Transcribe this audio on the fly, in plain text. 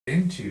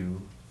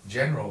into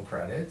general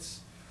credits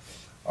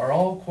are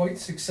all quite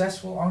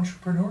successful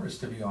entrepreneurs,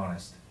 to be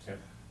honest. Yeah.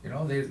 You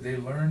know, they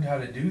learned how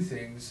to do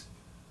things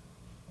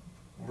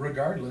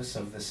regardless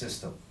of the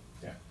system.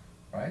 Yeah.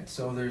 Right?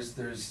 So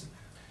there's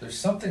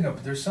something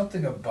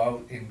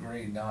about in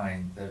grade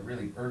 9 that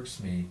really irks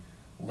me,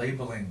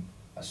 labeling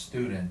a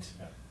student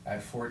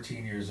at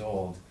 14 years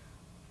old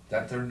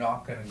that they're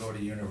not gonna go to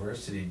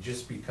university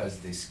just because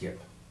they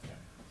skip.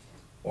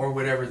 Or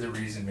whatever the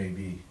reason may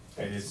be.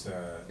 It's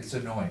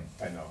annoying.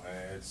 I know,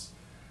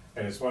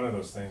 and it's one of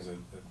those things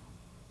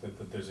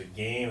that there's a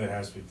game that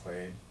has to be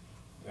played.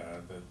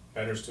 The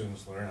better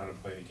students learn how to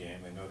play the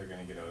game. They know they're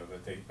going to get out of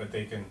it. But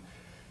they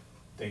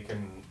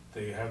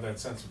have that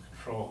sense of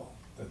control,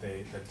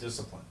 that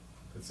discipline.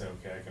 That say,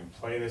 okay, I can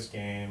play this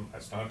game.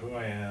 That's not who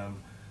I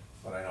am,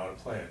 but I know how to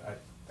play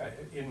it.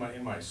 In my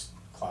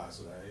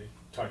classes, I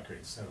taught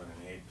grade 7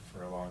 and 8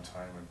 for a long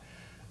time, and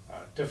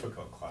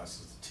difficult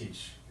classes to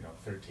teach,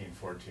 13,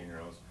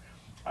 14-year-olds.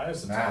 I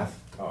used to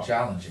math,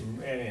 challenging.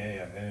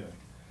 Anyway.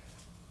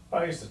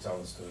 I used to tell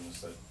the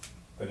students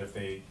that if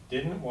they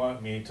didn't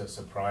want me to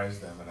surprise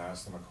them and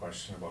ask them a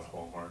question about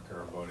homework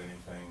or about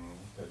anything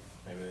that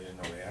maybe they didn't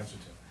know the answer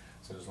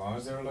to, so as long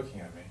as they were looking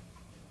at me,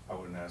 I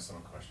wouldn't ask them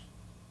a question.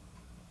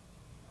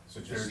 So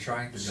just they're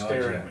trying to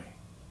stare at me.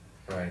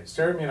 Right.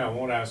 Stare at me and I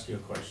won't ask you a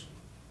question.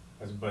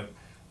 But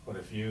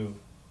if you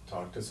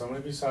talk to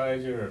somebody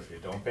beside you or if you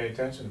don't pay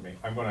attention to me,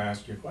 I'm going to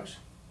ask you a question.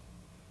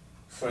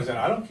 So I said,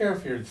 I don't care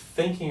if you're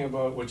thinking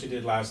about what you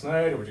did last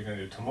night or what you're going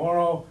to do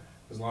tomorrow,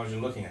 as long as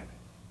you're looking at me.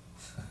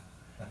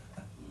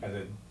 I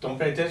said, don't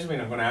pay attention to me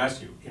and I'm going to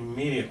ask you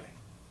immediately.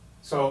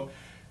 So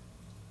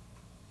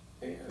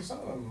some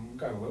of them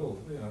got a little,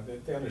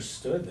 they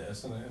understood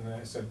this, and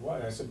I said,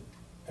 what? I said,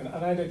 and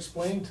I'd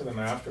explain to them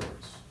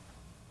afterwards,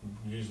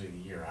 usually the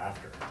year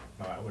after.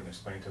 No, I wouldn't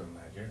explain to them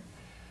that year.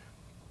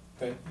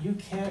 That you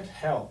can't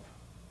help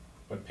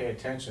but pay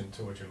attention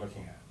to what you're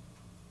looking at.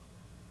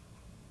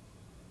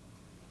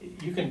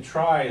 You can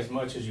try as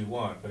much as you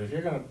want, but if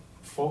you're going to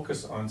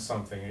focus on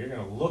something, or you're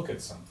going to look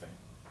at something,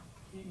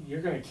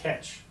 you're going to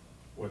catch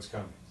what's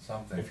coming.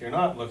 Something. If you're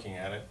not looking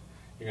at it,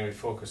 you're going to be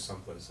focused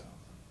someplace else.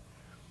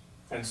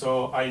 And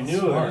so I knew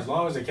that as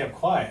long as they kept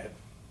quiet,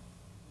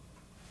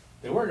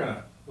 they were going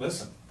to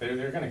listen.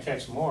 They're going to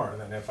catch more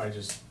than if I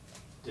just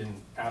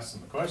didn't ask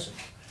them the question.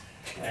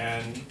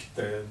 And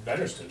the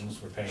better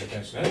students were paying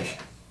attention anyway.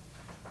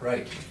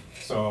 Right.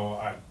 So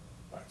I'd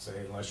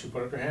say, unless you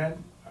put up your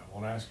hand, I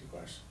won't ask you a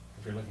question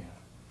if you're looking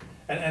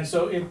at it. And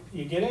so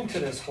you get into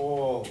this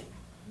whole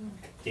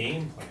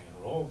game playing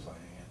and role playing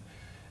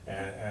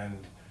and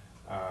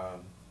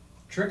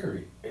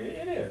trickery.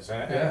 It is.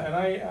 And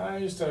I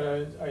used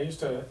to,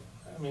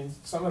 I mean,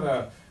 some of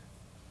the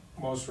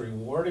most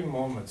rewarding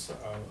moments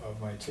of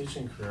my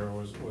teaching career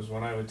was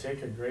when I would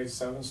take a grade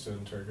 7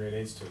 student or a grade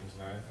 8 student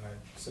and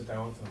I'd sit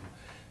down with them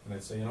and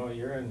I'd say,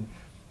 you're in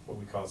what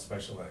we call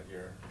special ed,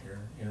 you're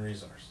in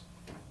resource.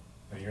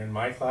 Now you're in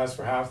my class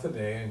for half the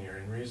day and you're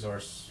in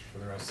resource for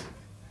the rest of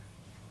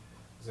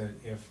the day.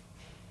 That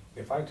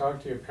if I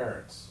talk to your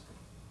parents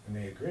and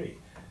they agree,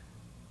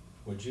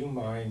 would you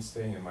mind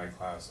staying in my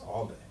class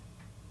all day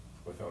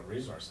without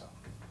resource help?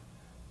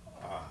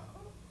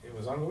 It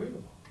was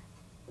unbelievable.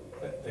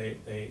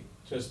 They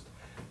just,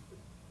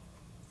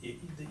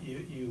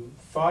 you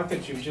thought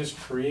that you just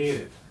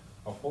created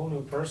a whole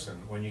new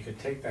person when you could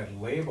take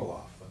that label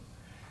off them.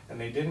 And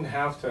they didn't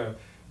have to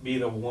be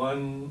the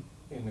one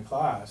in the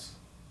class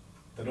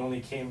that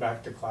only came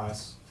back to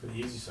class for the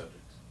easy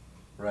subjects.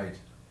 Right.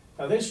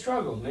 Now they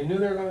struggled, and they knew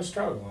they were going to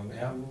struggle, and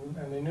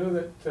they knew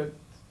that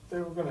they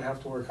were going to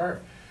have to work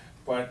hard.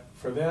 But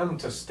for them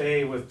to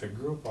stay with the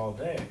group all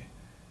day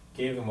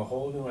gave them a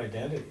whole new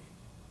identity.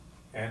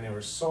 And they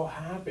were so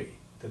happy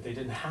that they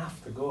didn't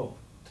have to go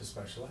to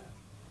special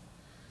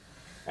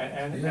ed.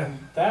 And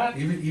that...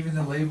 Even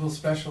the label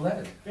special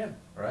ed. Yeah.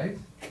 Right?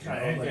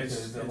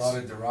 There's a lot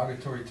of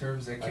derogatory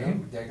terms that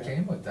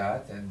came with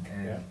that,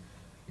 and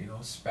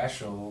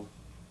special,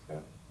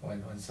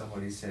 when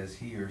somebody says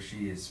he or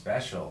she is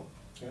special,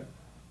 it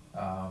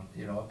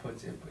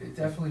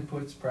definitely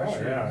puts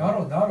pressure,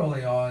 not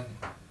only on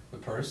the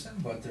person,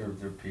 but their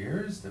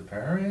peers, the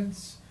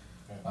parents.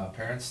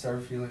 Parents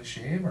start feeling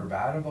shame or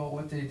bad about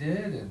what they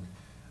did, and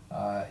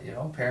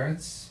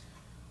parents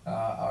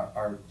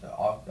are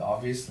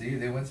obviously,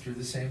 they went through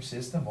the same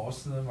system.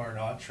 Most of them are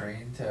not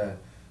trained to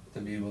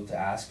be able to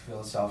ask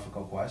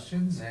philosophical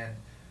questions, and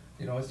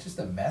it's just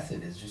a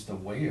method, it's just a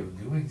way of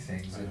doing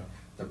things. And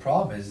the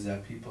problem is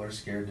that people are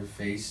scared to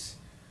face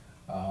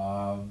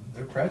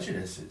their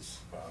prejudices.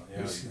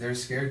 They're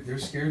scared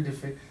to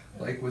face.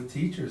 Like with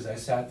teachers, I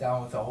sat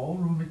down with a whole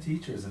room of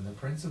teachers, and the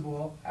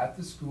principal at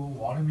the school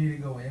wanted me to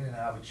go in and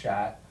have a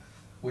chat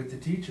with the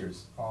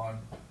teachers on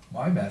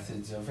my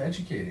methods of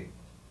educating.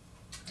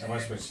 It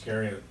must have been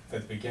scary at the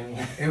beginning.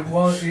 It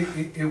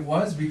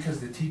was because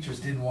the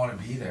teachers didn't want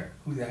to be there.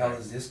 Who the hell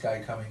is this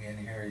guy coming in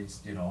here? He's,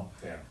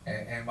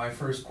 And my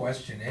first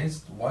question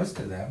was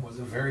to them was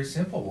a very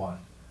simple one.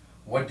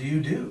 What do you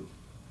do?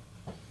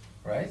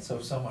 right? So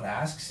if someone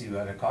asks you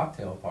at a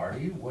cocktail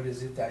party, what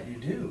is it that you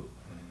do?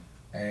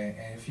 And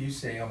if you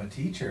say, I'm a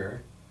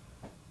teacher,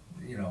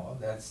 you know,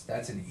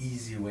 that's an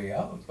easy way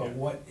out, but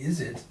what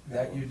is it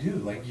that you do?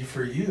 Like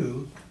for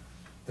you,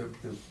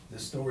 the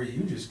story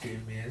you just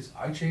gave me is,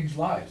 I change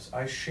lives,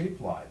 I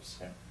shape lives.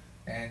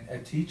 And a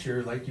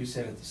teacher, like you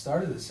said at the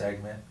start of the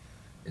segment,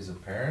 is a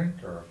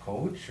parent or a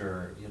coach,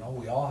 or, you know,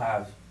 we all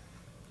have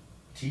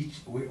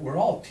we're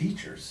all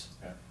teachers,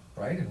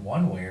 right, in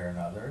one way or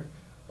another.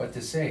 But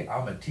to say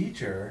I'm a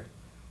teacher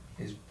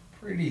is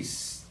pretty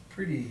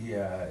silly,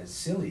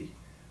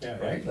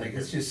 right? Like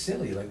it's just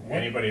silly. Like what,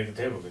 anybody at the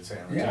table could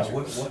say I'm a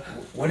teacher.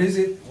 What is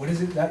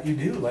it that you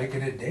do, like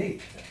in a day?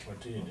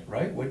 What do you do?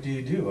 Right? What do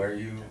you do? Are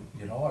you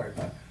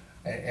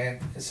and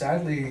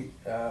sadly,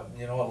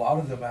 you know, a lot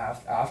of them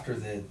after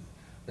the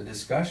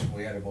discussion,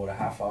 we had about a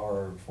half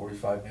hour,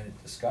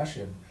 45-minute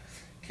discussion,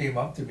 came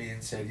up to me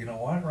and said, you know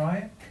what,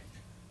 Ryan,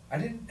 I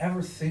didn't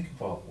ever think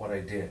about what I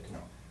did. No.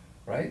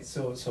 Right?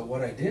 So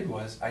what I did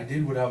was, I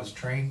did what I was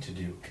trained to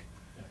do.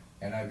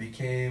 And I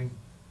became,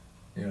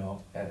 you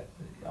know,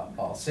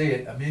 I'll say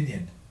it, a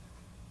minion,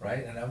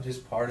 right? And I'm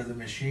just part of the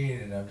machine,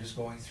 and I'm just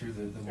going through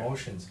the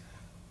motions.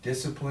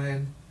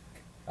 Discipline,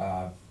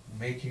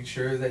 making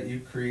sure that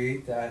you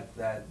create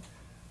that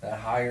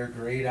higher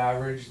grade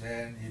average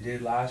than you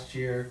did last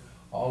year,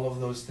 all of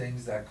those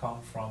things that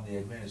come from the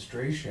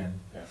administration,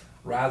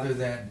 rather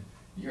than,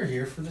 you're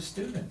here for the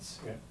students.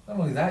 Not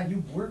only that,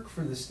 you work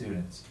for the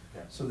students.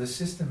 So the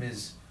system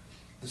is,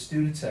 the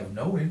students have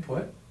no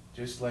input,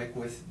 just like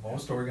with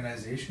most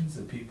organizations.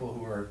 The people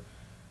who are,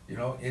 you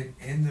know,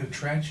 in the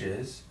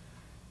trenches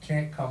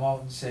can't come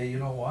out and say, you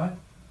know what,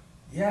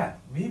 yeah,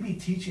 maybe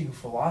teaching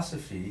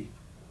philosophy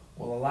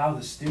will allow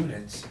the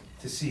students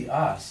to see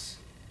us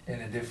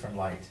in a different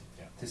light,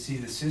 to see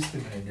the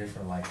system in a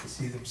different light, to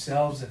see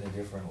themselves in a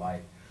different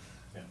light.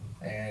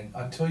 And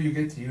until you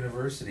get to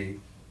university,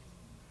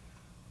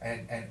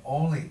 and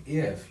only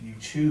if you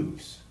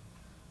choose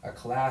a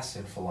class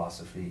in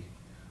philosophy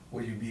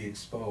will you be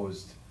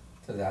exposed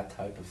to that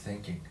type of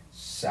thinking,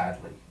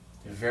 sadly,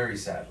 very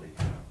sadly.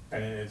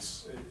 And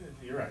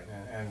you're right,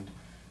 and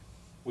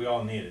we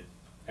all need it,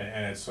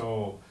 and it's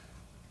so,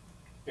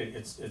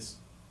 it's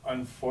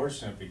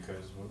unfortunate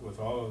because with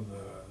all of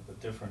the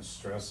different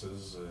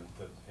stresses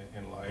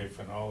in life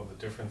and all of the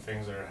different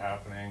things that are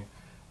happening,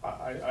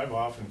 I've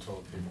often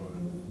told people,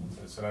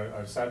 I said,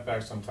 I've sat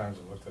back sometimes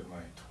and looked at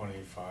my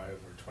 25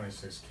 or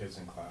 26 kids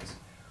in class,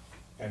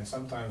 and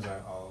sometimes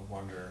I'll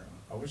wonder,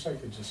 I wish I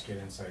could just get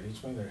inside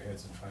each one of their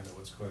heads and find out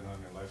what's going on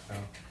in their life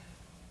now.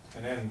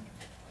 And then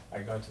I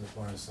got to the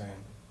point of saying,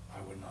 I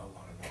would not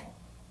want to know.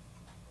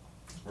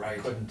 Right.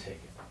 I couldn't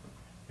take it.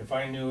 If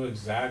I knew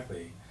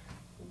exactly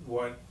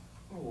what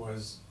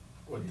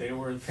they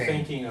were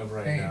thinking of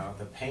right now,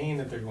 the pain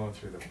that they're going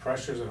through, the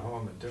pressures at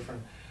home, the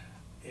different,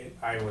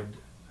 I would.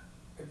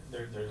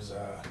 There's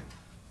a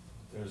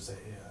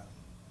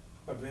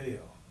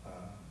video,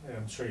 and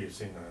I'm sure you've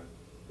seen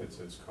it.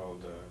 It's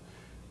called,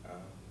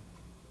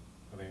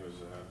 I think it was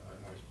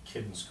a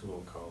kid in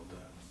school called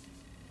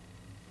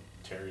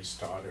Terry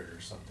Stoddard or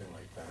something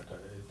like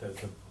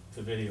that.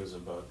 The video is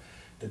about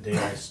the day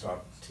I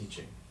stopped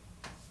teaching.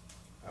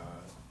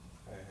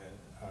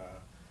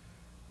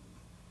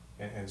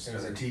 And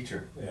as a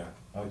teacher. Yeah.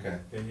 Okay.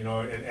 And you know,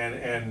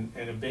 and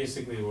it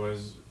basically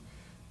was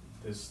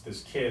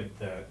this kid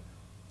that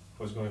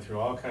was going through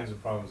all kinds of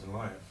problems in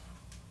life,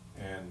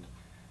 and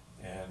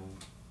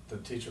the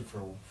teacher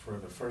for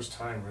the first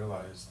time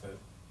realized that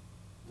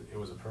it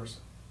was a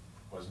person.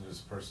 It wasn't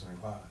just a person in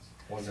class.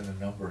 Wasn't a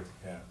number.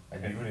 Yeah.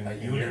 A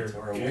unit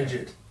or a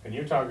widget. And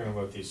you're talking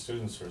about these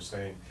students who are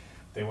saying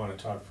they want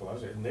to talk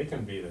philosophy, and they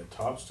can be the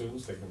top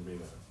students, they can be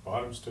the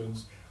bottom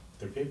students,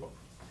 they're people.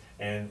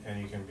 And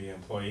you can be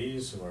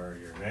employees who are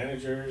your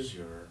managers,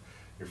 your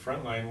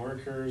frontline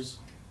workers.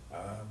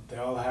 They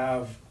all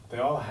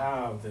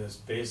have this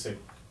basic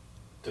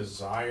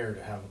desire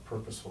to have a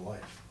purposeful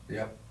life.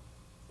 Yep.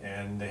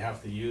 And they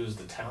have to use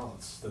the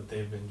talents that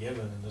they've been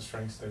given and the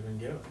strengths they've been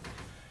given.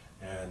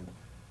 And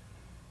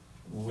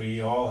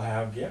we all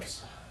have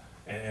gifts.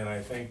 And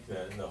I think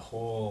that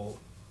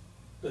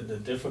the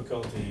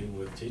difficulty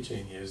with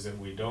teaching is that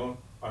we don't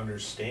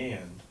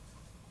understand,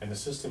 and the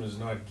system is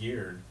not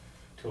geared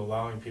to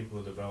allowing people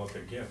to develop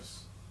their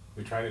gifts.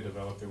 We try to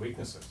develop their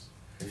weaknesses.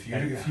 If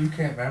you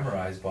can't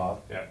memorize,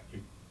 Bob,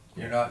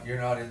 you're not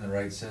in the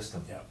right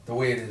system. Yeah. The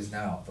way it is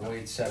now, the way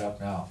it's set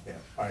up now.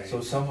 Yeah. So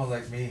someone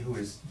like me who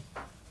is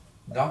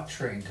not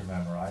trained to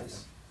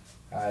memorize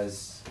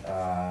has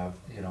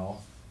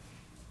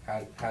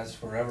has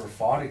forever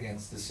fought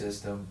against the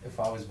system. If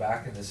I was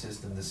back in the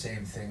system, the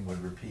same thing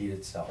would repeat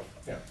itself.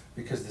 Yeah.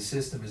 Because the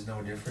system is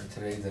no different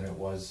today than it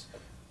was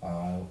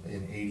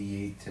in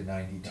 88 to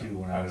 92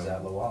 when I was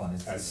at Llewellyn.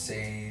 It's the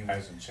same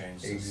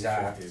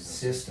exact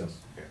system.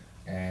 Yeah.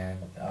 And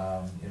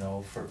you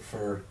know,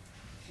 for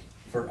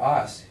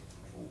us,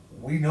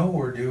 we know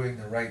we're doing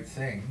the right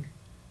thing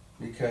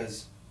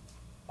because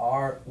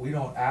we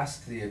don't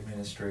ask the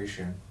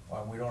administration,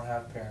 we don't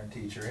have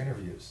parent-teacher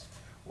interviews.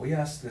 We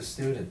ask the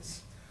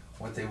students,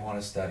 what they want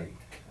to study.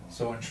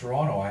 So in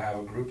Toronto, I have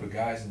a group of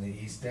guys in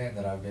the East End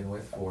that I've been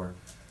with for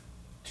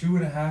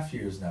 2.5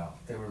 years now.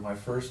 They were my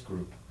first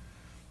group.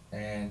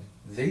 And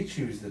they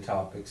choose the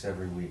topics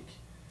every week.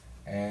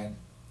 And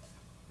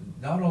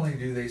not only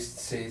do they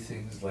say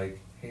things like,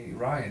 hey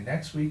Ryan,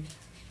 next week,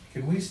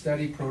 can we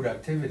study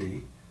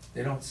productivity?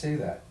 They don't say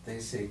that. They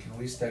say, can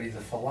we study the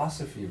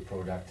philosophy of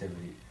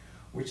productivity?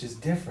 Which is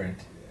different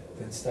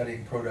than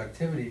studying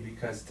productivity,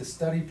 because to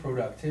study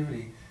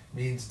productivity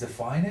means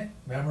define it,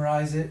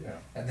 memorize it,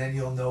 and then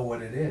you'll know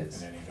what it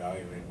is. And then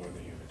evaluate whether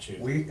you've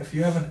achieved it. If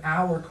you have an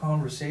hour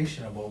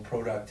conversation about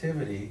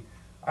productivity,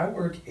 I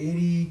work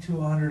 80 to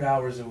 100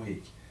 hours a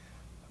week.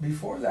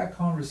 Before that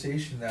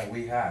conversation that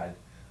we had,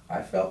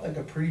 I felt like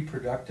a pretty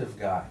productive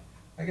guy.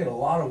 I get a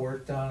lot of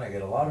work done, I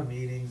get a lot of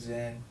meetings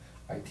in,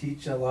 I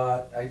teach a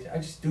lot, I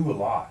just do a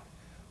lot.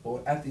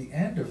 Well, at the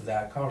end of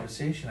that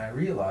conversation, I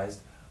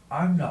realized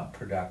I'm not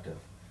productive.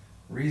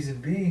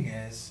 Reason being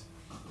is,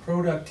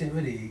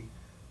 productivity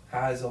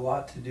has a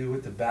lot to do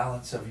with the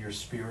balance of your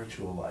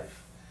spiritual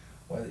life.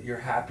 Whether your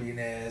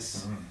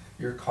happiness,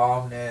 your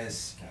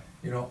calmness.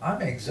 You know,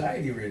 I'm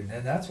anxiety ridden,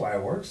 and that's why I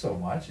work so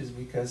much, is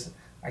because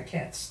I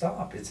can't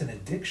stop. It's an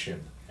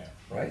addiction,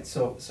 right?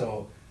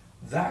 So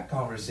that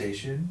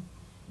conversation,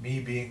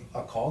 me being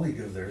a colleague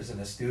of theirs and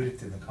a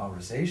student in the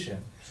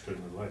conversation.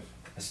 Student of life.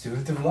 A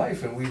student of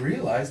life, and we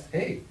realized,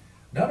 hey,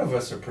 none of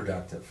us are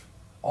productive.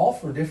 All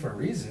for different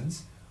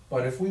reasons,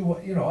 but if we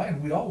want, you know,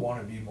 and we all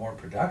want to be more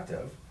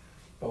productive,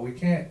 but we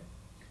can't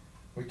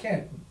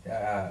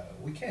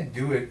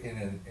do it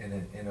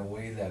in a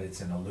way that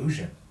it's an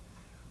illusion,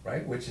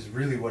 right? Which is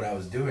really what I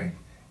was doing.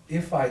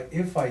 If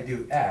I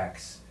do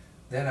X,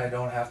 then I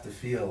don't have to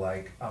feel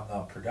like I'm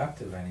not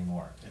productive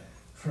anymore,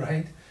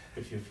 right?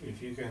 If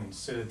you can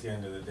sit at the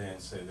end of the day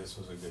and say this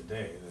was a good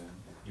day, then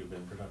you've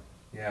been productive.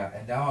 Yeah,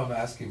 and now I'm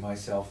asking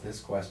myself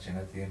this question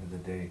at the end of the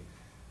day: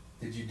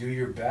 did you do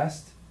your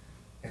best,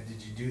 and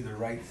did you do the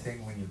right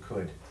thing when you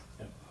could?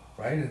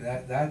 Right, and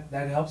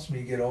that helps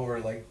me get over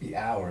like the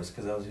hours,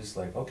 because I was just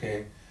like,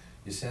 okay,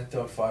 you sent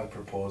out 5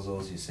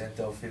 proposals, you sent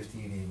out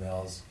 15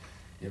 emails,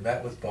 you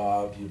met with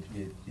Bob, you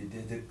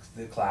did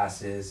the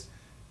classes,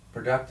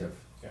 productive.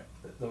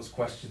 Those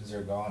questions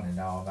are gone, and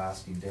now I'm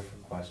asking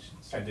different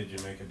questions. And did you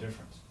make a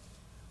difference?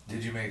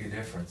 Did you make a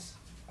difference?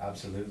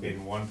 Absolutely.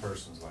 In one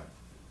person's life,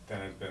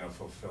 then it's been a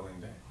fulfilling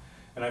day.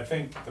 And I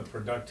think the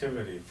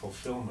productivity,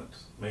 fulfillment,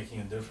 making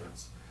a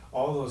difference,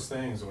 all those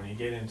things, when you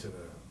get into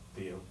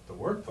the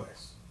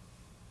workplace,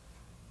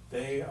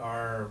 they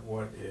are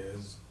what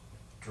is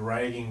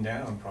dragging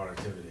down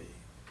productivity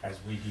as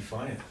we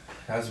define it.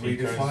 As we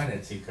define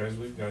it. Because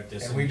we've got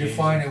disengaged and we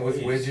define it with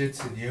employees.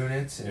 widgets and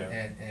units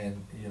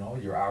and you know,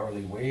 your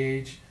hourly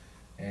wage,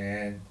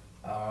 and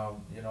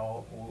you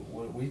know,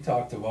 what we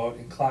talked about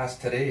in class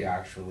today,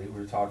 actually,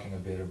 we were talking a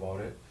bit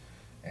about it,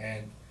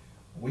 and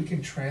we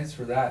can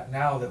transfer that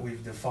now that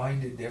we've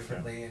defined it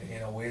differently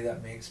in a way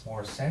that makes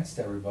more sense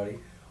to everybody.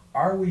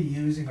 Are we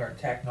using our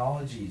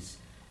technologies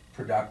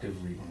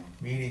productively?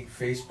 Meaning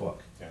Facebook.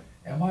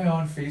 Am I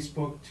on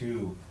Facebook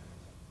to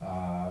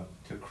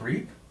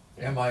creep?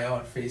 Am I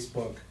on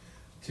Facebook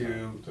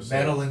to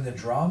meddle in the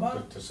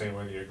drama? To say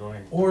whether you're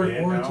going or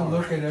to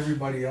look at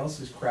everybody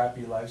else's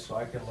crappy life so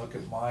I can look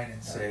at mine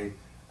and say,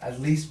 at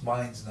least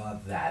mine's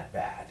not that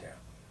bad.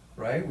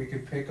 Right? We can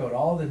pick out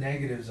all the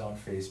negatives on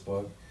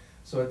Facebook.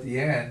 So at the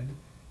end,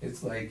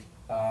 it's like,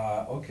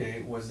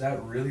 okay, was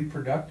that really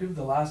productive,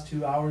 the last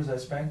 2 hours I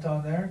spent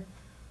on there?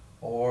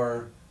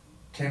 Or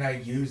can I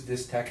use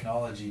this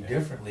technology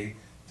differently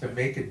to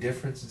make a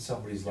difference in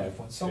somebody's life?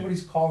 When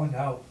somebody's calling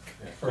out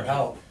for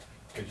help.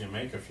 Could you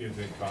make a few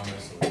good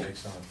comments that would make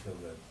someone feel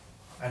good?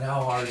 And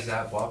how hard is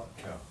that, Bob?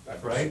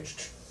 Right?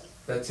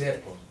 That's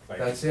it.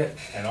 That's it.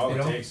 And all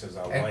it takes is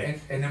a like.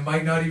 And it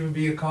might not even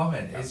be a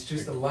comment. It's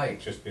just a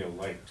like. Just be a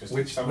like. Just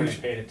somebody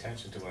paid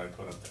attention to what I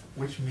put up there.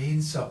 Which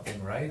means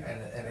something, right?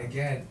 And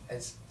again,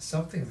 it's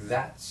something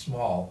that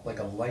small, like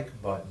a like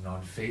button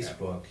on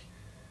Facebook.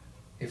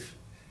 If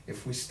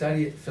we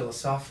study it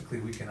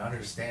philosophically, we can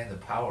understand the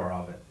power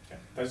of it.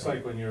 That's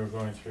like when you were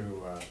going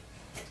through,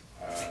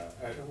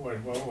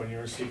 when you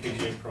were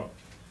CPGA Pro.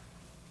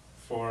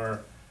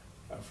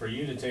 For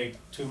you to take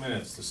 2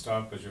 minutes to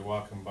stop as you're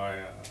walking by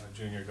a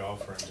junior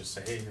golfer and just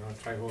say, hey, you know,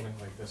 try holding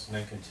like this, and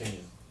then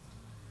continue.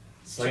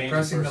 It's like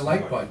pressing the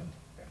like button,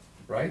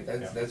 right?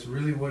 That's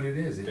really what it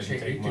is.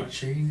 It could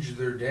change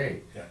their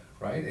day,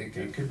 right?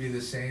 It could be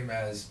the same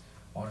as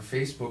on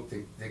Facebook,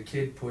 the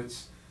kid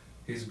puts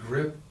his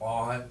grip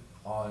on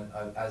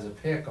as a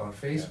pick on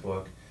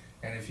Facebook,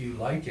 and if you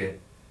like it,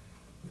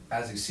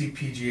 as a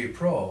CPGA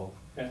Pro,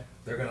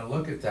 they're gonna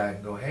look at that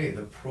and go, hey,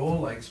 the pro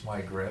likes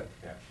my grip.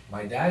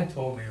 My dad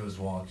told me it was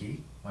wonky.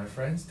 My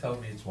friends tell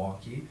me it's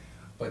wonky,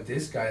 but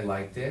this guy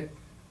liked it.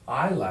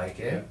 I like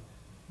it.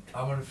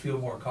 I'm gonna feel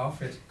more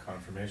confident.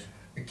 Confirmation.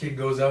 The kid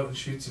goes out and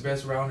shoots the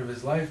best round of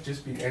his life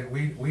and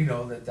we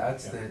know that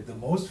that's the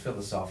most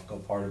philosophical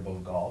part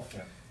about golf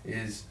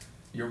is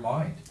your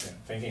mind.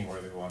 Thinking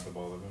where they want the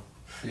ball to go.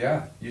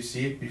 Yeah, you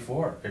see it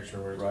before. Picture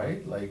words.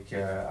 Right? Like,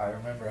 I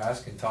remember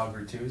asking Todd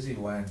Bertuzzi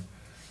when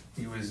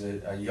he was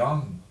a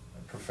young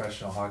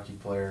professional hockey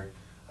player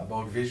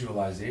about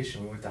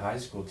visualization. We went to high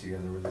school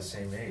together, we're the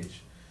same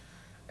age.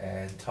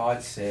 And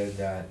Todd said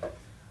that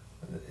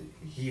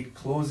he'd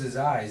close his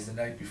eyes the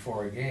night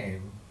before a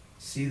game,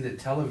 see the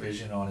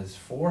television on his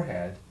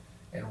forehead,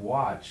 and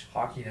watch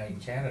Hockey Night in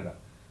Canada.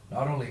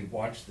 Not only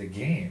watch the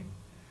game,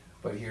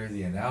 but hear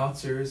the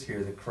announcers,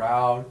 hear the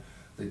crowd,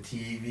 the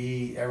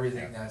TV,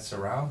 everything that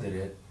surrounded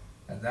it,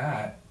 and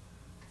that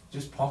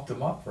just pumped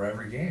him up for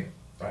every game,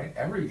 right?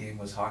 Every game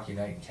was Hockey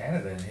Night in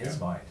Canada in his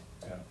mind.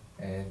 Yeah.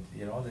 And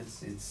you know,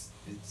 it's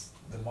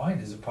the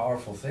mind is a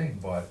powerful thing,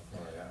 but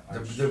Oh,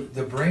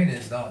 the brain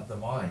is not the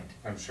mind.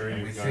 I'm sure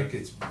And we think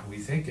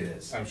it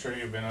is. I'm sure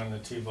you've been on the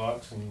tee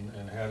box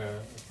and had a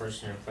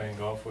person you're playing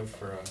golf with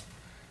for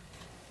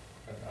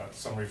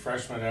some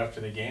refreshment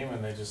after the game,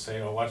 and they just say,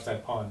 "Oh, watch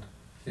that pond."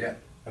 Yeah.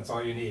 That's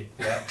all you need.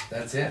 Yeah,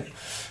 that's it.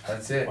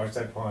 That's it. Watch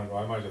that pond.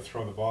 Well, I might have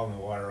thrown the ball in the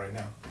water right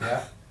now.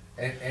 Yeah.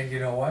 And you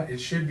know what? It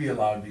should be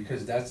allowed,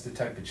 because that's the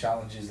type of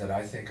challenges that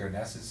I think are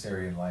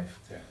necessary in life.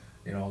 Yeah.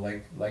 You know,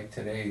 like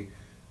today,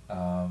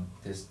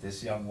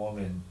 this young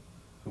woman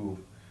who,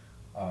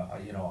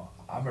 you know,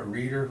 I'm a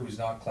reader who's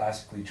not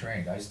classically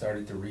trained. I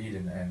started to read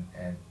and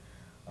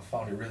I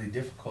found it really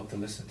difficult to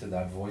listen to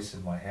that voice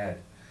in my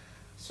head.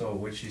 So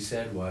what she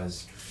said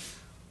was,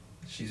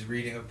 she's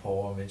reading a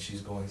poem and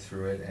she's going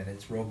through it, and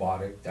it's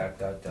robotic, da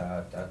da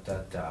da da da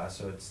da.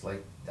 So it's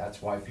like,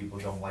 that's why people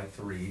don't like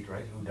to read,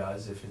 right? Who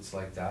does if it's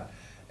like that?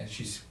 And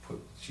she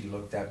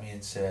looked at me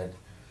and said,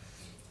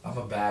 "I'm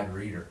a bad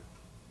reader."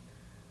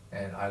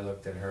 And I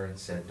looked at her and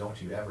said,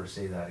 "Don't you ever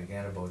say that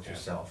again about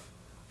yourself.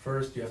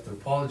 First, you have to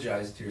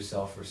apologize to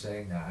yourself for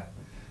saying that.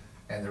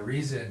 And the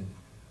reason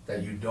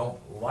that you don't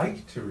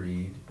like to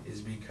read is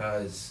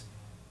because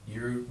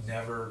you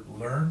never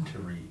learned to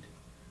read.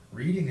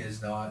 Reading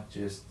is not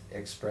just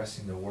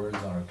expressing the words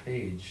on a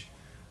page.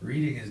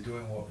 Reading is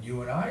doing what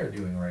you and I are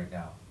doing right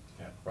now."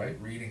 Yeah. Right?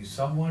 Reading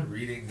someone,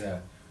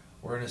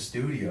 we're in a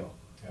studio.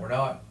 Yeah. We're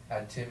not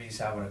at Timmy's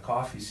having a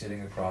coffee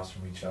sitting across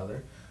from each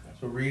other. Yeah.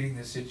 So reading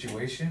the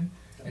situation,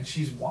 and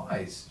she's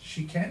wise,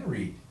 she can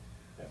read,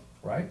 Yeah.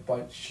 right?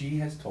 But she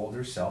has told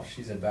herself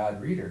she's a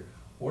bad reader.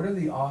 What are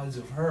the odds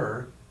of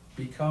her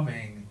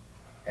becoming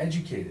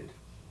educated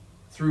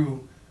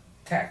through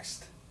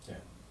text? Yeah.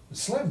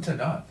 Slim to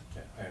none,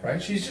 Yeah.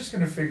 right? She's just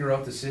gonna figure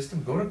out the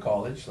system, go to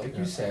college, like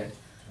you Yeah. said,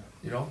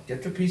 you know,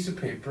 get the piece of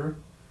paper,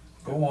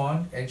 go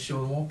on, and she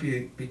won't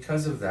be,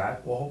 because of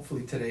that, well,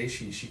 hopefully today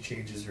she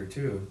changes her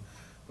tune,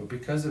 but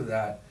because of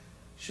that,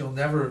 she'll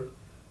never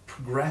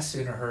progress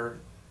in her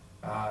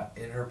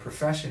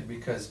profession,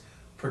 because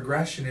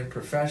progression in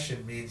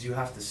profession means you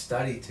have to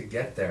study to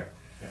get there,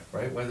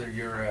 right? Whether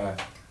you're a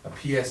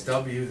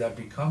PSW that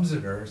becomes a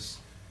nurse,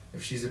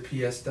 if she's a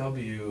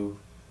PSW,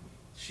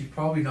 she's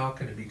probably not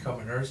gonna become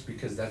a nurse,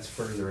 because that's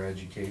further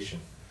education.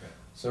 Yeah.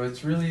 So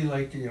it's really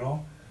like, you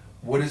know,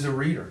 what is a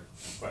reader?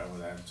 Well,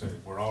 that's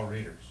it. We're all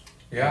readers.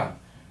 Yeah.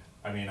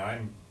 I mean,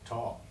 I'm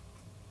tall.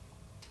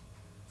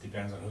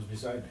 Depends on who's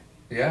beside me.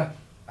 Yeah,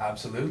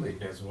 absolutely.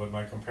 Guess what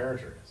my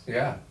comparator is.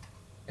 Yeah,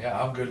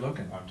 yeah, I'm good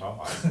looking. I'm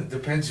tall.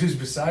 Depends who's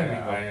beside me.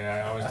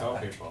 I always tell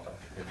people,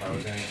 if I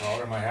was any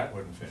taller, my hat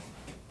wouldn't fit.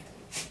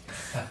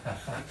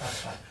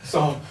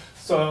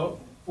 So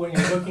when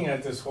you're looking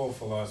at this whole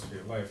philosophy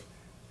of life,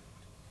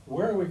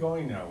 where are we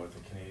going now with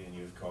the Canadian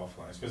Youth Golf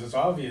Alliance? Because it's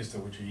obvious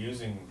that what you're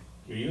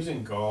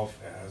using golf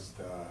as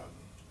the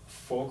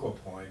focal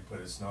point, but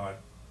it's not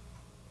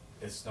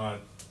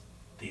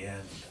the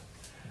end.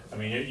 I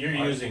mean, you're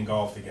using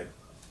golf to get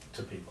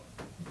to people.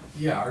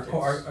 Yeah,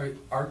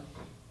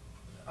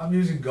 I'm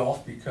using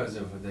golf because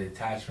of the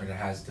attachment it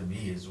has to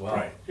me as well.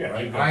 Right, yeah,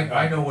 right? you've got-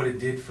 I know what it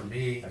did for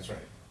me. That's right.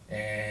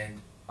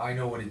 And I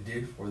know what it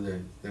did for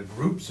the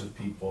groups of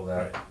people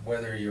that, Right.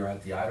 whether you're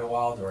at the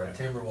Idlewild or at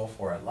Yeah. Timberwolf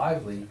or at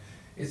Lively,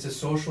 it's a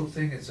social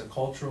thing, it's a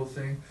cultural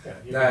thing.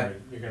 Yeah,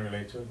 you can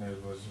relate to it, and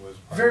it was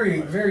part Very,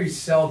 of life. very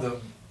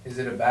seldom is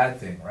it a bad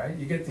thing, right?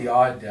 You get the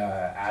odd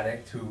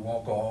addict who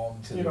won't go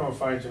home to. You don't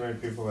find too many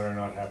people that are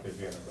not happy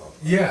being a golfer.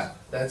 Yeah,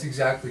 that's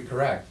exactly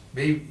correct.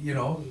 Maybe, you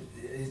know,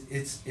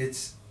 it's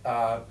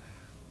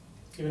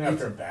Even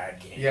after a bad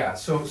game. yeah.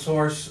 So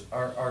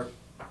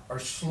our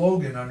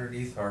slogan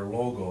underneath our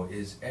logo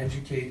is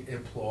educate,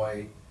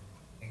 employ,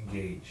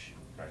 engage.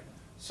 Right.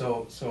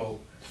 So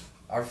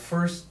our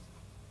first,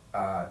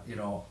 you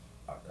know,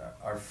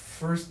 our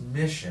first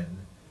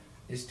mission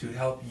is to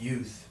help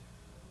youth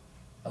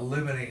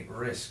eliminate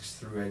risks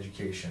through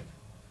education,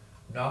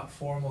 not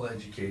formal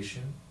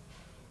education.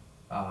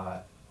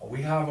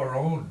 We have our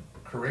own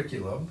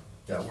curriculum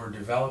that we're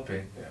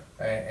developing,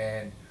 Yeah.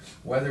 and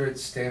whether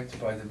it's stamped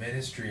by the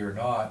ministry or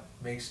not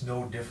makes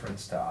no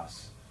difference to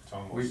us.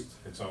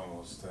 It's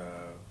almost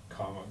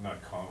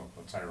not comic,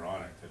 but it's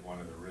ironic that one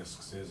of the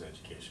risks is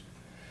education.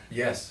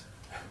 Yes,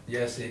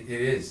 yes, it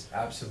is,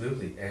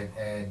 absolutely,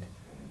 and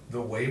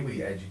the way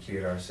we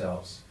educate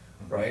ourselves,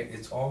 right?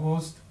 It's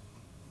almost,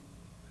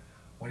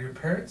 when your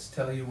parents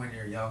tell you when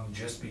you're young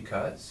just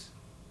because,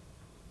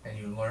 and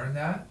you learn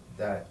that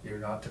you're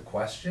not to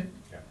question,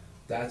 Yeah.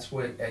 that's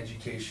what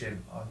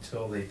education,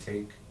 until they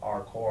take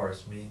our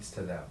course, means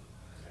to them.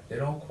 They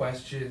don't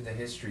question the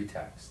history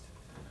text,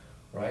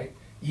 right?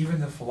 Even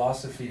the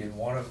philosophy in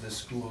one of the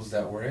schools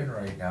that we're in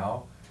right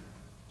now,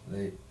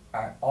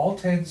 all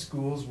 10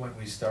 schools, when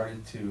we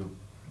started to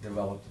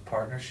develop the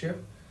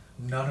partnership,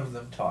 none of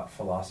them taught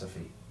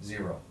philosophy,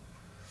 0.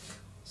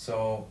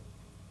 So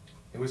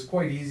it was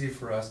quite easy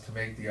for us to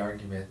make the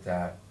argument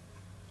that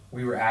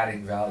we were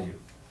adding value.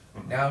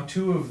 Now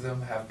 2 of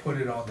them have put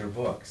it on their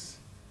books.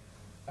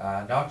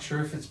 Not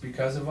sure if it's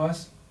because of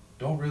us,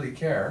 don't really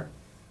care.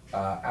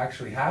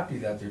 Actually happy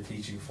that they're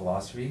teaching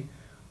philosophy,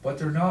 but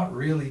they're not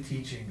really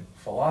teaching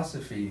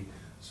philosophy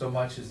so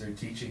much as they're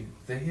teaching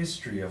the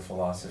history of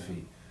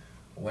philosophy.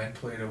 When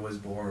Plato was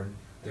born,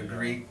 the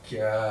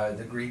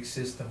Greek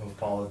system of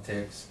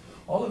politics,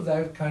 all of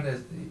that kind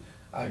of.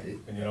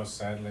 And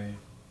sadly,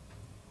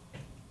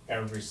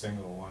 every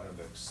single one of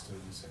the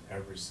students in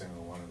every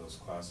single one of those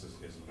classes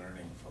is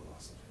learning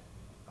philosophy.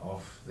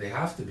 Oh, they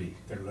have to be.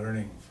 They're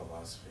learning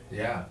philosophy.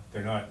 Yeah.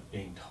 They're not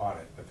being taught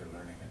it, but they're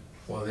learning it.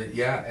 Well,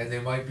 and they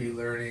might be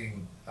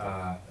learning.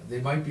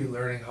 They might be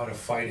learning how to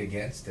fight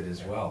against it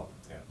as well.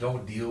 Yeah.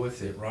 Don't deal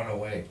with it. Run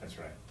away. That's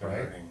right. They're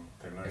learning.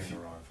 They're learning the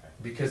wrong thing.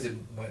 Because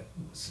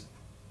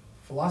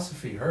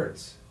philosophy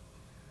hurts,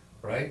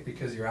 right?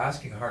 Because you're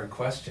asking hard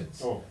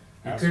questions. Oh,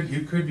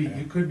 you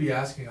could be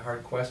asking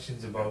hard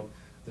questions about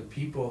the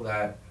people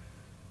that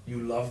you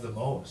love the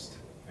most,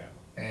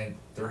 and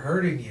they're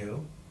hurting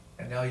you,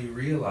 and now you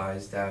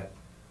realize that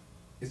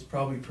it's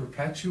probably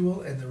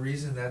perpetual, and the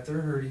reason that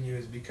they're hurting you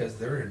is because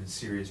they're in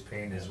serious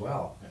pain as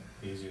well.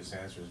 The easiest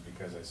answer is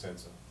because I said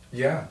so.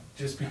 Yeah,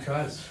 just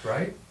because,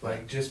 right?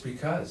 Like, just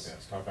because. Yeah,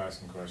 stop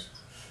asking questions.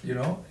 You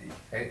know,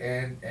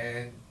 and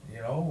you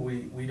know,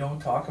 we don't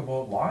talk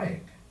about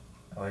lying.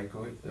 Like,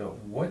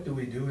 what do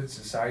we do in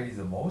society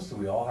the most that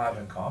we all have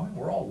in common?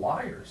 We're all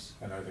liars.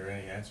 And are there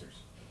any answers?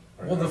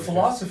 Well, the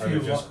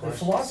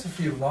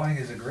philosophy of lying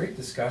is a great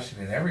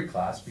discussion in every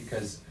class,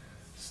 because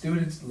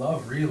students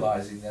love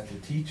realizing that the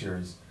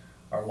teachers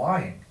are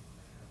lying,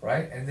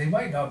 right? And they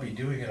might not be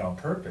doing it on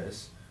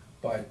purpose,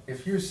 but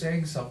if you're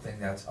saying something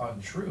that's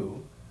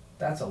untrue,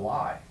 that's a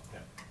lie,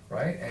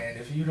 right? And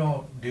if you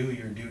don't do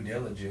your due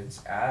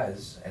diligence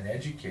as an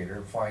educator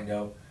and find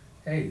out,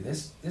 hey,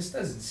 this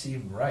doesn't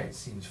seem right,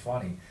 seems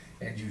funny,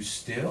 and you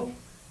still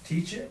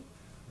teach it,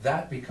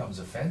 that becomes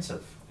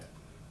offensive,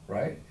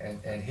 right?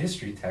 And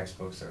history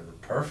textbooks are the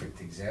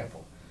perfect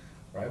example,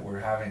 right?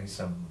 We're having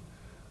some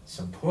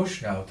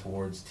push now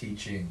towards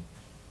teaching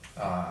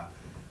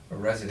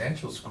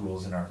residential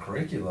schools in our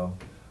curriculum,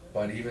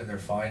 but even they're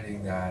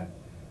finding that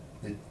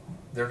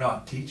they're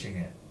not teaching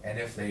it, and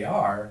if they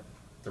are,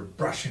 they're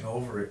brushing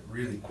over it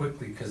really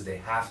quickly because they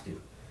have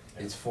to.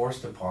 It's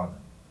forced upon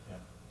them.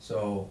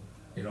 So,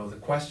 you know, the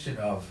question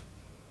of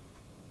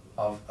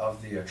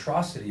the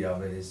atrocity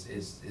of it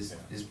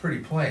is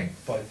pretty plain,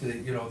 but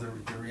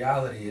the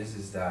reality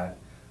is that,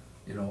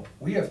 you know,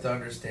 we have to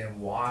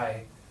understand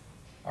why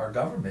our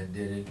government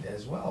did it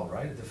as well,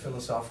 right? The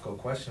philosophical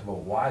question about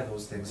why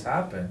those things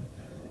happen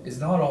is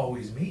not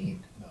always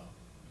mean. No,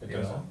 it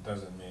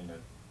doesn't mean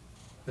that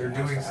they're it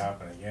doing has to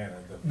happen again.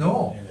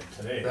 No,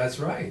 today. that's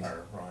right.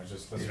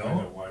 Let's find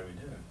out why we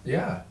did it.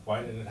 Yeah.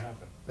 Why did it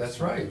happen? That's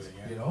right.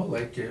 You know,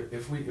 like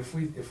if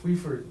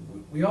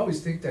we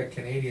always think that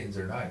Canadians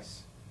are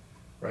nice,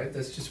 right?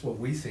 That's just what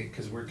we think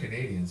because we're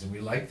Canadians and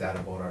we like that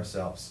about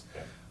ourselves.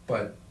 Yeah.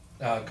 But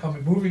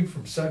moving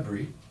from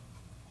Sudbury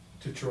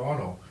to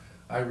Toronto,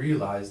 I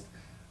realized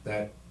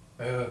that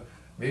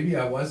maybe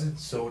I wasn't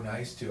so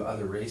nice to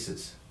other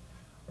races,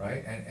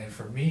 right? And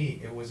for me,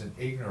 it was an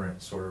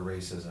ignorant sort of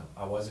racism.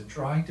 I wasn't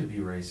trying to be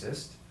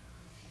racist,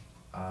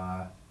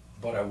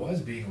 but I was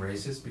being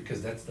racist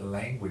because that's the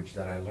language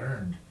that I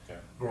learned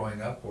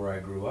growing up where I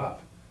grew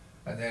up.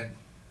 And then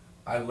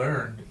I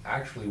learned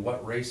actually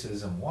what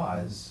racism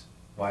was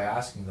by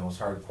asking those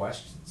hard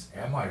questions.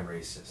 Am I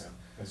racist? Yeah.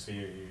 And so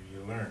you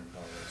learned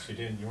all this.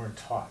 You weren't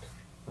taught.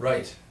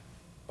 Right.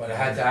 But I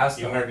had to ask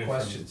the hard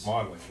questions. You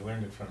learned it from modeling. You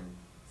learned it from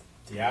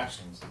the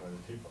actions of other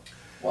people.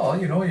 Well,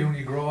 you know, when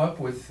you grow up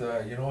with,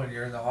 you know, when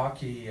you're in the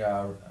hockey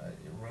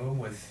room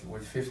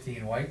with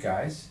 15 white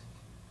guys,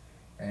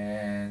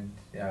 and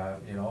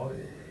you know,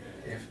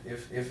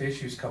 if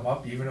issues come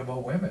up, even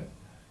about women,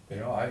 you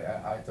know,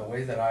 I the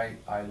way that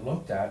I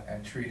looked at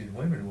and treated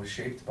women was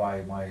shaped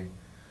by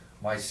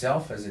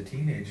myself as a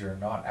teenager, and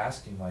not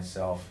asking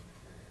myself,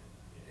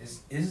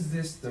 is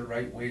this the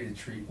right way to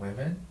treat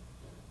women?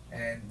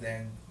 And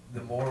then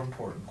the more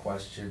important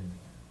question,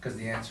 because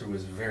the answer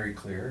was very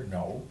clear,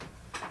 no.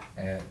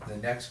 And the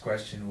next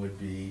question would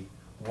be,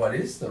 what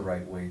is the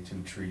right way to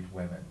treat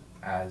women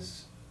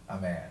as a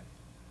man?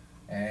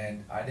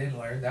 And I didn't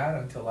learn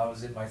that until I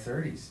was in my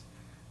 30s.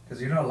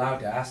 Because you're not allowed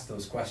to ask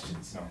those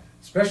questions, no.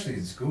 Especially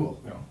in school.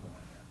 No.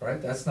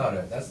 Right? That's not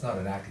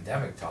an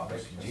academic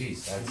topic.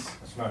 Jeez,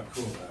 that's not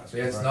cool.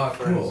 It's not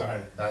cool.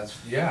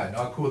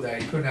 Not cool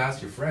that you couldn't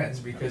ask your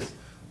friends because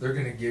they're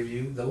going to give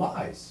you the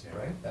lies,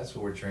 right? That's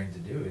what we're trained to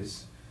do,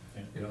 is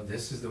You know,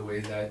 this is the way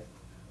that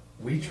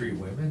we treat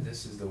women,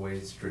 this is the way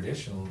it's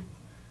traditional,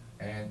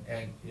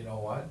 and you know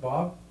what,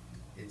 Bob?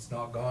 It's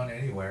not gone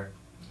anywhere.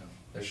 No.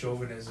 The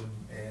chauvinism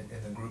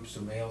in the groups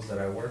of males that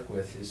I work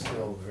with is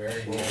still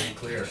very, very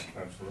clear.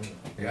 Absolutely.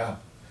 Yeah.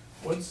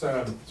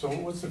 So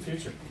what's the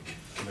future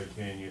for the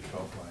Canadian Youth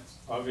Golf Alliance?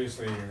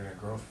 Obviously, you're in a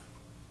growth.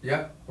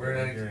 Yeah, you're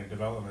in a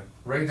development.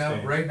 Right now,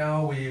 stage. right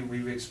now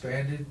we've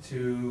expanded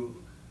to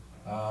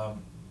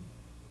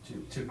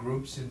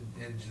groups in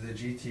the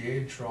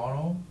GTA in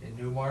Toronto, in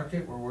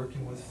Newmarket, we're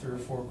working with 3 or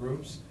 4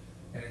 groups,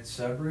 and in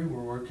Sudbury,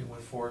 we're working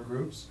with 4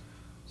 groups.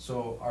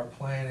 So our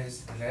plan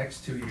is the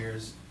next 2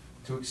 years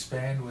to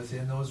expand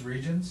within those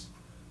regions,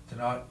 to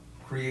not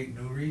create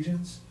new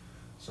regions.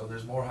 So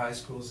there's more high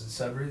schools in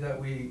Sudbury that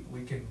we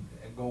can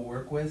go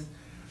work with.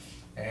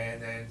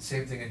 And then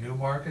same thing in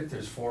Newmarket,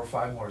 there's 4 or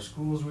 5 more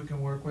schools we can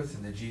work with.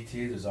 In the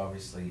GTA, there's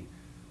obviously,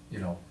 you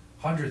know,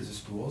 hundreds of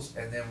schools.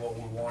 And then what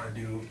we wanna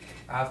do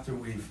after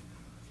we've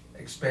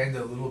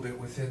expanded a little bit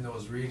within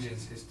those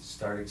regions is to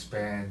start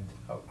expand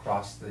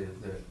across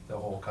the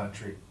whole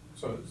country.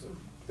 So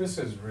this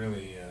is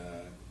really,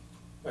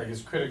 like,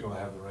 it's critical to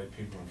have the right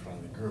people in front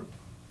of the group.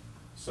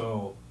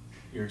 So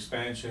your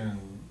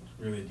expansion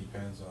really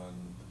depends on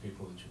the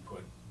people that you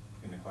put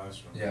in the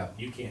classroom. Yeah.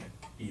 You can't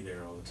be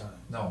there all the time.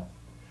 No.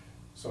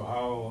 So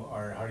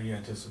how do you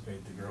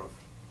anticipate the growth?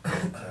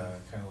 Kind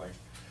of like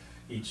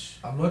each.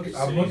 I'm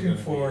looking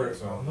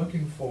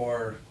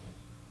for.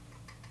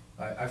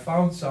 I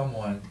found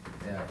someone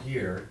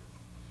here,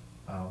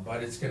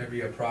 but it's going to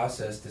be a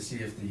process to see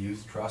if the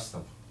youth trust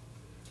them.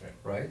 Okay.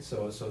 Right.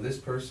 So this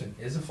person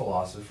is a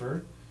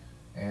philosopher,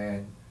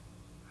 and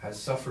has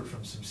suffered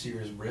from some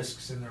serious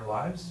risks in their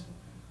lives,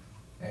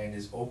 and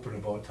is open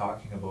about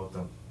talking about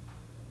them.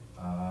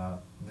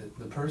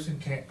 The person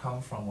can't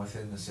come from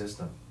within the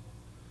system.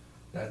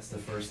 That's the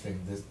first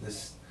thing.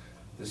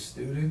 The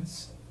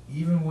students,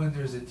 even when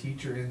there's a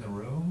teacher in the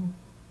room,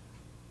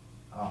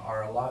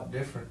 are a lot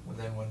different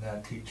than when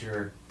that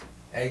teacher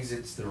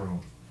exits the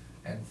room.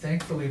 And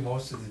thankfully,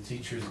 most of the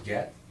teachers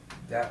get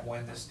that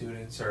when the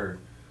students are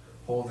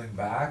holding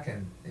back,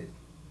 and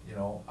you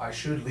know, I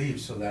should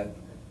leave so that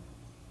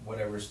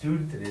whatever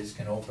student it is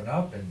can open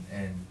up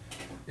and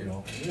you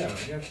know. Yeah,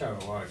 you have to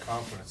have a lot of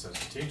confidence as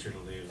a teacher to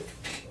leave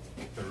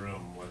the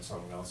room when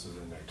someone else is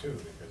in there too,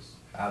 because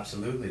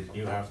absolutely,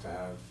 you have to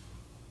have,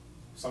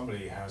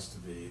 somebody has to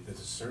be, that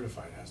is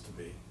certified has to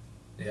be.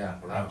 Yeah,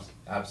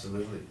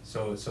 absolutely.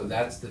 So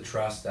that's the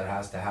trust that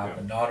has to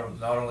happen, not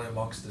only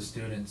amongst the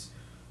students,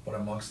 but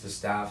amongst the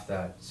staff.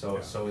 So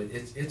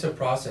it's a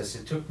process.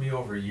 It took me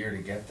over a year to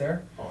get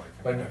there. Oh,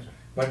 I can imagine.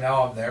 But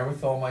now I'm there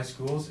with all my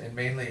schools, and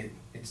mainly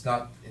it's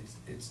not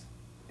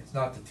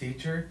the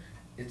teacher,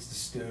 it's the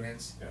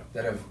students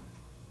that have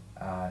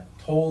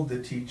told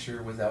the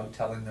teacher without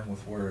telling them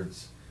with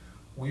words,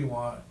 we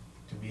want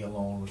to be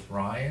alone with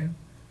Ryan,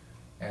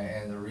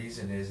 and the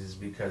reason is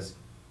because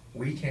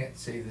we can't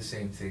say the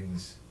same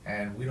things,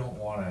 and we don't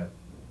want to,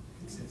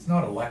 it's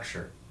not a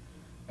lecture.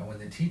 And when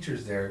the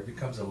teacher's there, it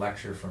becomes a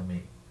lecture for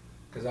me.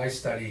 Because I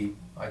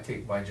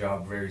take my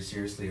job very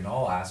seriously in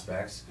all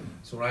aspects.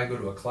 So when I go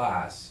to a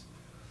class,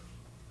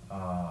 you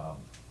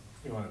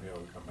want to be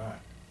able to come back.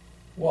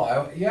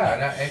 Well, and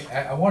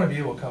I want to be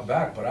able to come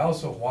back, but I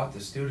also want the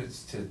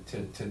students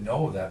to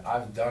know that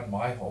I've done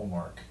my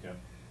homework. Yeah.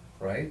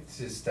 Right?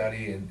 To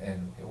study,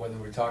 and whether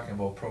we're talking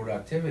about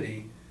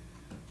productivity,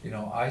 you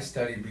know, I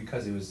studied,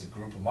 because it was a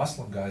group of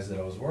Muslim guys that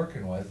I was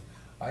working with,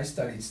 I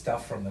studied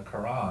stuff from the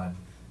Quran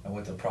and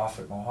what the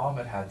Prophet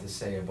Muhammad had to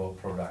say about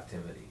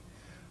productivity.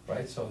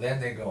 Right? So then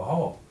they go,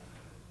 oh,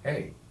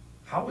 hey,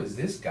 how is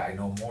this guy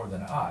know more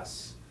than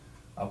us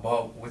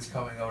about what's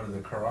coming out of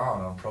the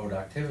Quran on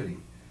productivity?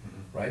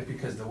 Mm-hmm. Right?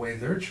 Because the way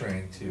they're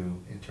trained to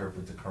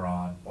interpret the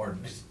Quran, or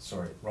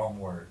sorry, wrong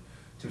word,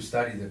 to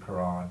study the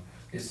Quran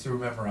is through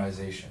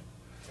memorization.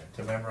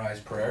 To memorize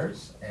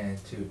prayers and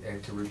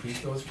to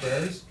repeat those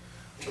prayers.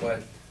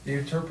 But the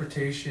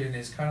interpretation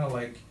is kind of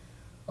like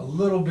a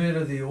little bit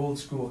of the old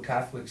school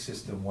Catholic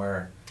system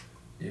where,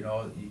 you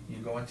know, you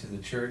go into the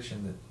church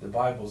and the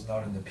Bible's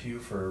not in the pew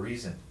for a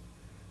reason.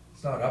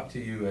 It's not up to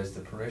you as the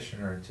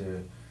parishioner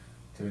to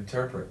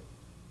interpret,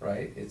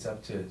 right? It's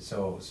up to,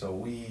 so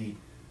we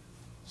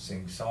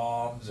sing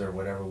psalms or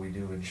whatever we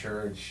do in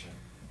church,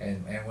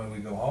 and when we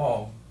go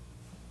home,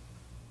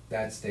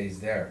 that stays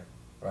there.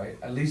 Right?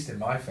 At least in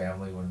my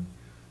family,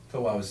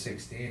 until I was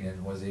 16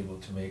 and was able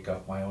to make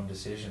up my own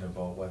decision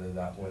about whether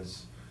that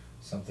was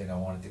something I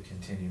wanted to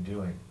continue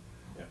doing.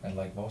 Yeah. And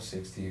like most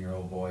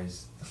 16-year-old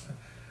boys,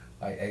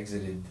 I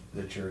exited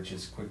the church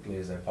as quickly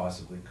as I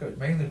possibly could,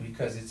 mainly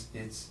because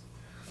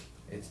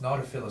it's not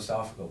a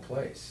philosophical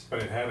place.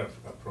 But it had a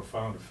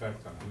profound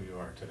effect on who you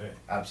are today.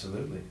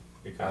 Absolutely.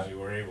 Because you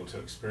were able to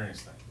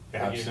experience that.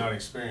 Had you not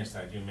experienced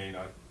that, you may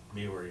not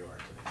be where you are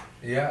today.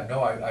 Yeah,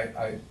 no,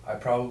 I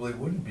probably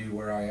wouldn't be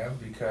where I am,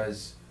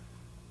 because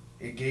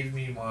it gave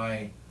me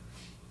my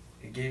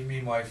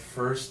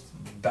first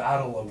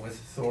battle with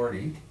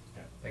authority,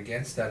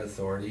 against that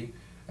authority,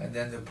 and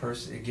then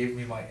it gave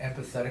me my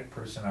empathetic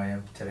person I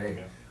am today.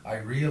 Yeah. I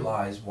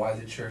realize why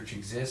the church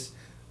exists.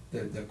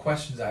 The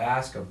questions I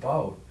ask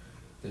about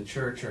the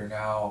church are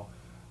now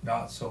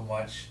not so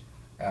much,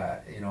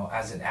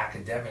 as an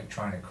academic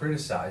trying to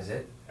criticize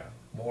it,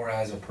 more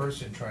as a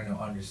person trying to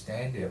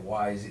understand it.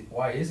 Why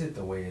is it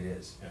the way it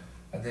is? Yeah.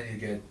 And then you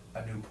get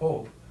a new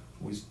pope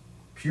who is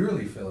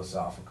purely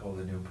philosophical,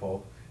 the new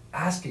pope,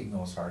 asking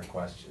those hard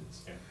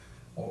questions,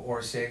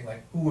 or saying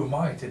like, "Who am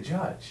I to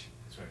judge?"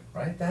 That's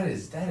right. Right? That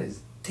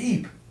is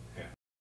deep.